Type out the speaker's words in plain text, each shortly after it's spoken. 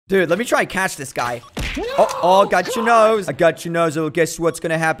Dude, let me try and catch this guy. Oh, got your nose. I got your nose. Oh, guess what's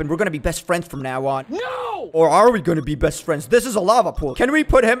gonna happen? We're gonna be best friends from now on. No! Or are we gonna be best friends? This is a lava pool. Can we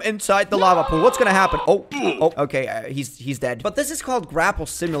put him inside the lava pool? What's gonna happen? Oh, okay. He's dead. But this is called Grapple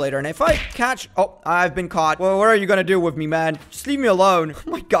Simulator. And if I catch... Oh, I've been caught. Well, what are you gonna do with me, man? Just leave me alone.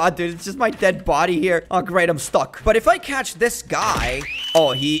 Oh my god, dude. It's just my dead body here. Oh, great. I'm stuck. But if I catch this guy...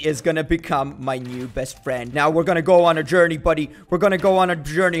 Oh, he is gonna become my new best friend. Now, we're gonna go on a journey, buddy. We're gonna go on a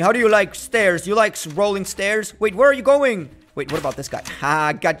journey. How do you like stairs? You like rolling stairs? Wait, where are you going? Wait, what about this guy?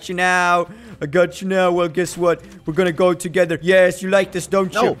 Ha, got you now. I got you now. Well, guess what? We're gonna go together. Yes, you like this,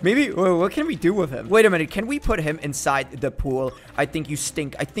 don't you? Maybe, what can we do with him? Wait a minute. Can we put him inside the pool? I think you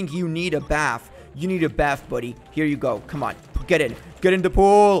stink. I think you need a bath. You need a bath, buddy. Here you go. Come on. Get in. Get in the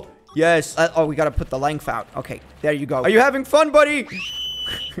pool. Yes. Oh, we gotta put the length out. Okay, there you go. Are you having fun, buddy?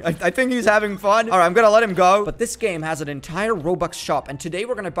 I think he's having fun. All right, I'm gonna let him go. But this game has an entire Robux shop, and today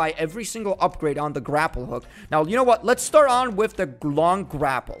we're gonna buy every single upgrade on the grapple hook. Now, you know what? Let's start on with the long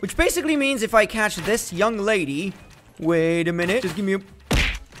grapple, which basically means if I catch this young lady... Wait a minute. Just give me a...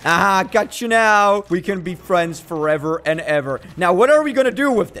 Ah, got you now. We can be friends forever and ever. Now, what are we gonna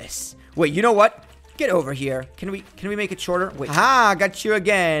do with this? Wait, you know what? Get over here. Can we make it shorter? Wait. Ah, got you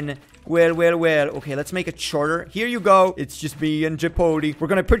again. Well. Okay, let's make it shorter. Here you go. It's just me and Chipotle. We're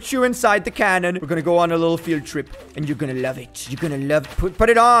gonna put you inside the cannon. We're gonna go on a little field trip, and you're gonna love it. You're gonna love it. Put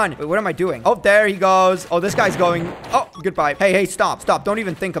it on. Wait, what am I doing? Oh, there he goes. Oh, this guy's going. Oh, goodbye. Hey, stop. Don't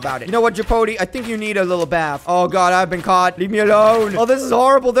even think about it. You know what, Chipotle? I think you need a little bath. Oh, God, I've been caught. Leave me alone. Oh, this is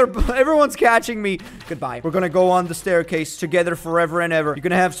horrible. Everyone's catching me. Goodbye. We're gonna go on the staircase together forever and ever. You're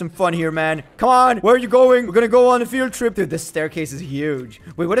gonna have some fun here, man. Come on. Where are you going? We're gonna go on a field trip. Dude, this staircase is huge.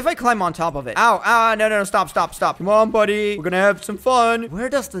 Wait, what if I climb on top of it? Ow, no, stop. Come on, buddy. We're gonna have some fun. Where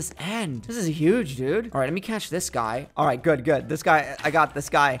does this end? This is huge, dude. All right, let me catch this guy. All right, good. This guy, I got this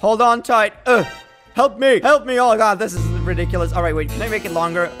guy. Hold on tight. Help me. Oh, God, this is ridiculous. All right, wait, can I make it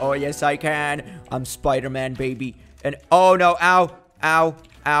longer? Oh, yes, I can. I'm Spider-Man, baby. And, oh, no, ow.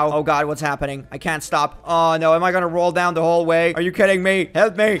 Oh, God, what's happening? I can't stop. Oh, no. Am I going to roll down the whole way? Are you kidding me?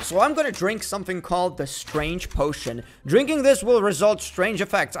 Help me. So I'm going to drink something called the Strange Potion. Drinking this will result strange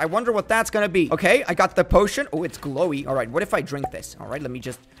effects. I wonder what that's going to be. Okay, I got the potion. Oh, it's glowy. All right, what if I drink this? All right, let me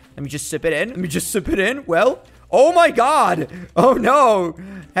just sip it in. Well... Oh my god! Oh no!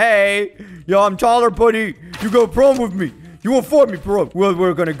 Hey! Yo, I'm taller, buddy! You go prom with me! You won't afford me, bro. Well,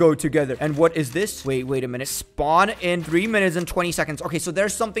 we're gonna go together. And what is this? Wait a minute. Spawn in 3 minutes and 20 seconds. Okay, so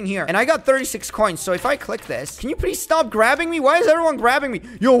there's something here. And I got 36 coins. So if I click this, can you please stop grabbing me? Why is everyone grabbing me?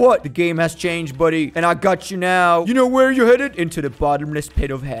 Yo, what? The game has changed, buddy. And I got you now. You know where you're headed? Into the bottomless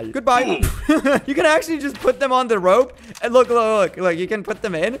pit of hell. Goodbye. You can actually just put them on the rope. And look. You can put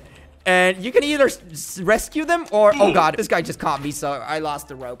them in. And you can either rescue them or... Oh, God. This guy just caught me, so I lost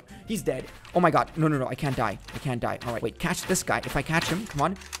the rope. He's dead. Oh, my God. No. I can't die. All right. Wait. Catch this guy. If I catch him, come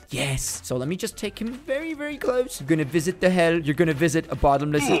on. Yes. So let me just take him very, very close. You're gonna visit the hell. You're gonna visit a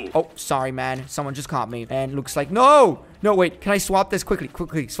bottomless... Oh, sorry, man. Someone just caught me. And looks like... No, wait. Can I swap this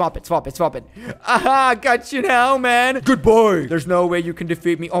quickly? Swap it. Aha, got you now, man. Good boy. There's no way you can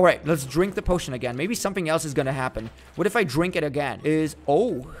defeat me. All right. Let's drink the potion again. Maybe something else is gonna happen. What if I drink it again?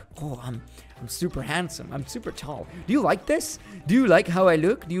 I'm super handsome. I'm super tall. Do you like this? Do you like how I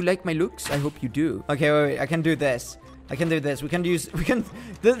look? Do you like my looks? I hope you do. Okay, wait. I can do this.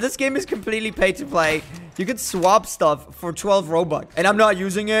 This game is completely pay to play. You can swap stuff for 12 Robux. And I'm not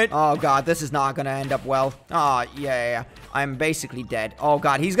using it. Oh, God, this is not gonna end up well. Oh, yeah. I'm basically dead. Oh,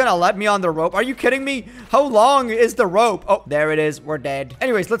 God, he's gonna let me on the rope. Are you kidding me? How long is the rope? Oh, there it is. We're dead.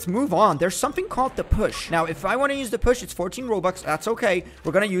 Anyways, let's move on. There's something called the push. Now, if I want to use the push, it's 14 Robux. That's okay.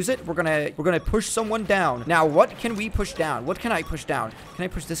 We're gonna use it. We're gonna push someone down. Now, what can we push down? What can I push down? Can I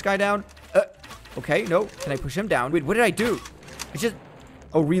push this guy down? Okay, no. Can I push him down? Wait, what did I do? It's just...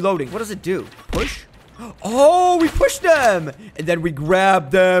 Oh, reloading. What does it do? Push? Oh, we pushed them. And then we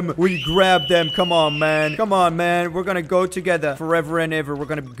grabbed them. Come on, man. We're gonna go together forever and ever. We're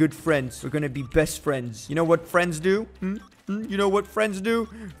gonna be good friends. We're gonna be best friends. You know what friends do? You know what friends do?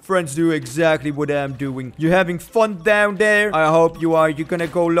 Friends do exactly what I'm doing. You having fun down there? I hope you are. You're gonna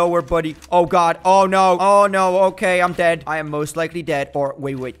go lower, buddy. Oh, God. Oh, no. Okay, I'm dead. I am most likely dead. Or,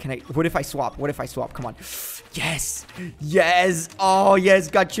 wait. Can I... What if I swap? Come on. Yes. Oh, yes.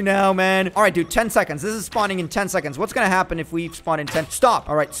 Got you now, man. All right, dude. 10 seconds. This is spawning in 10 seconds. What's gonna happen if we spawn in 10? Stop.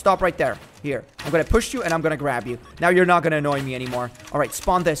 All right, stop right there. Here. I'm gonna push you, and I'm gonna grab you. Now you're not gonna annoy me anymore. All right,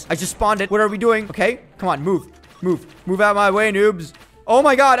 spawn this. I just spawned it. What are we doing? Okay. Come on, move out my way, noobs. Oh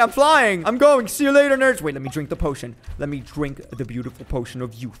my god, I'm flying. I'm going. See you later, nerds. Wait, let me drink the potion. Let me drink the beautiful potion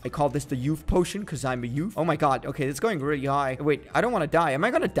of youth. I call this the youth potion because I'm a youth. Oh my god. Okay, it's going really high. Wait, I don't want to die. Am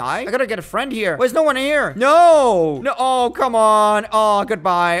I gonna die? I gotta get a friend here. Where's no one here? No. No. Oh, come on. Oh,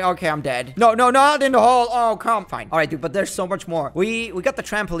 goodbye. Okay, I'm dead. No, no, not in the hole. Oh, come. Fine. All right, dude, but there's so much more. We got the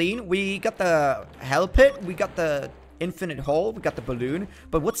trampoline. We got the hell pit. We got the infinite hole. We got the balloon.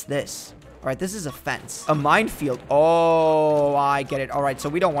 But what's this? All right, this is a fence. A minefield. Oh, I get it. All right, so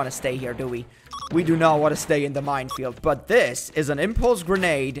we don't want to stay here, do we? We do not want to stay in the minefield. But this is an impulse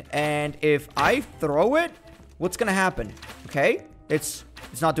grenade, and if I throw it, what's going to happen? Okay, it's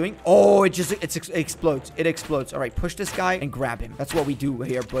not doing... Oh, it explodes. It explodes. All right, push this guy and grab him. That's what we do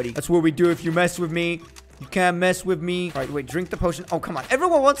here, buddy. That's what we do if you mess with me. You can't mess with me. All right, wait, drink the potion. Oh, come on.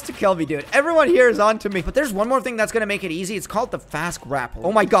 Everyone wants to kill me, dude. Everyone here is on to me. But there's one more thing that's going to make it easy. It's called the fast grapple.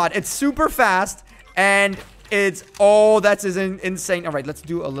 Oh my god, it's super fast. And it's... Oh, that's insane. All right, let's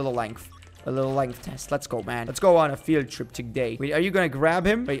do a little length. A little length test. Let's go, man. Let's go on a field trip today. Wait, are you going to grab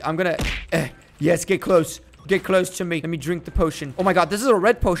him? Wait, I'm going to... Yes, get close. Get close to me. Let me drink the potion. Oh my god, this is a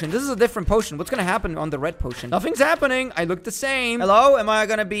red potion. This is a different potion. What's gonna happen on the red potion? Nothing's happening. I look the same. Hello? Am I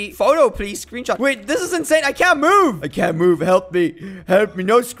gonna be... Photo, please. Screenshot. Wait, this is insane. I can't move. I can't move. Help me. Help me.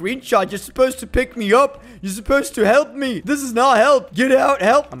 No screenshot. You're supposed to pick me up. You're supposed to help me. This is not help. Get out.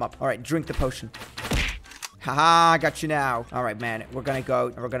 Help. I'm up. All right, drink the potion. Haha, I got you now. All right, man. We're gonna go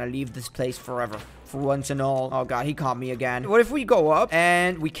and we're gonna leave this place forever. For once and all. Oh god, he caught me again. What if we go up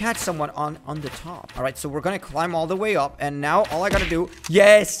and we catch someone on the top? All right, so we're gonna climb all the way up, and now all I gotta do...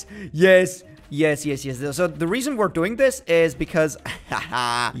 Yes, yes, yes, yes, yes. So the reason we're doing this is because...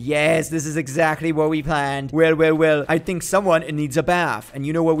 Yes, this is exactly what we planned. Well. I think someone needs a bath. And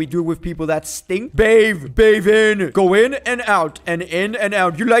you know what we do with people that stink? Bathe. Bathe in. Go in and out. And in and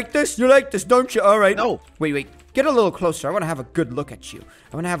out. You like this? You like this, don't you? All right. No. Wait. Get a little closer. I want to have a good look at you.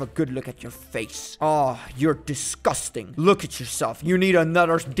 I want to have a good look at your face. Oh, you're disgusting. Look at yourself. You need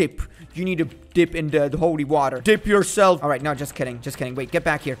another dip. You need to dip in the holy water. Dip yourself. All right, no, just kidding. Just kidding. Wait, get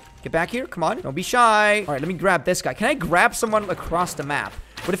back here. Get back here. Come on. Don't be shy. All right, let me grab this guy. Can I grab someone across the map?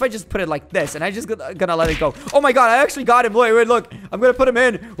 What if I just put it like this and I just gonna let it go? Oh my god, I actually got him. Wait, look. I'm gonna put him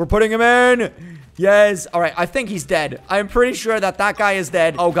in. We're putting him in. Yes. All right, I think he's dead. I'm pretty sure that guy is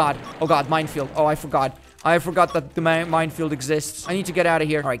dead. Oh god. Oh god, minefield. Oh, I forgot. I forgot that the minefield exists. I need to get out of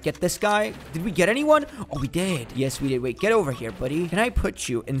here. All right, get this guy. Did we get anyone? Oh, we did. Yes, we did. Wait, get over here, buddy. Can I put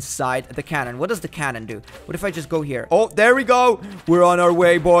you inside the cannon? What does the cannon do? What if I just go here? Oh, there we go. We're on our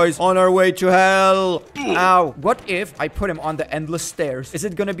way, boys. On our way to hell. Ow. What if I put him on the endless stairs? Is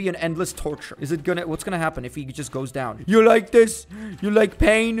it gonna be an endless torture? Is it gonna... What's gonna happen if he just goes down? You like this? You like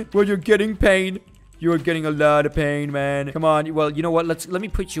pain? Well, you're getting pain. You're getting a lot of pain, man. Come on. Well, you know what? Let me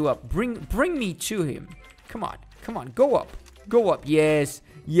put you up. Bring me to him. Come on, go up. Yes,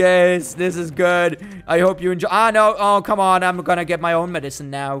 this is good. I hope you enjoy. No, oh, come on, I'm gonna get my own medicine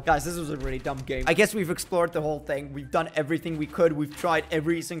now. Guys, this was a really dumb game. I guess we've explored the whole thing. We've done everything we could. We've tried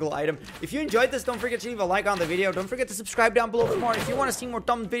every single item. If you enjoyed this, don't forget to leave a like on the video. Don't forget to subscribe down below for more. If you want to see more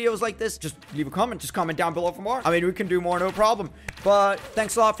dumb videos like this, just leave a comment. Just comment down below for more. I mean, we can do more, no problem. But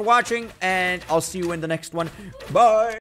thanks a lot for watching, and I'll see you in the next one. Bye.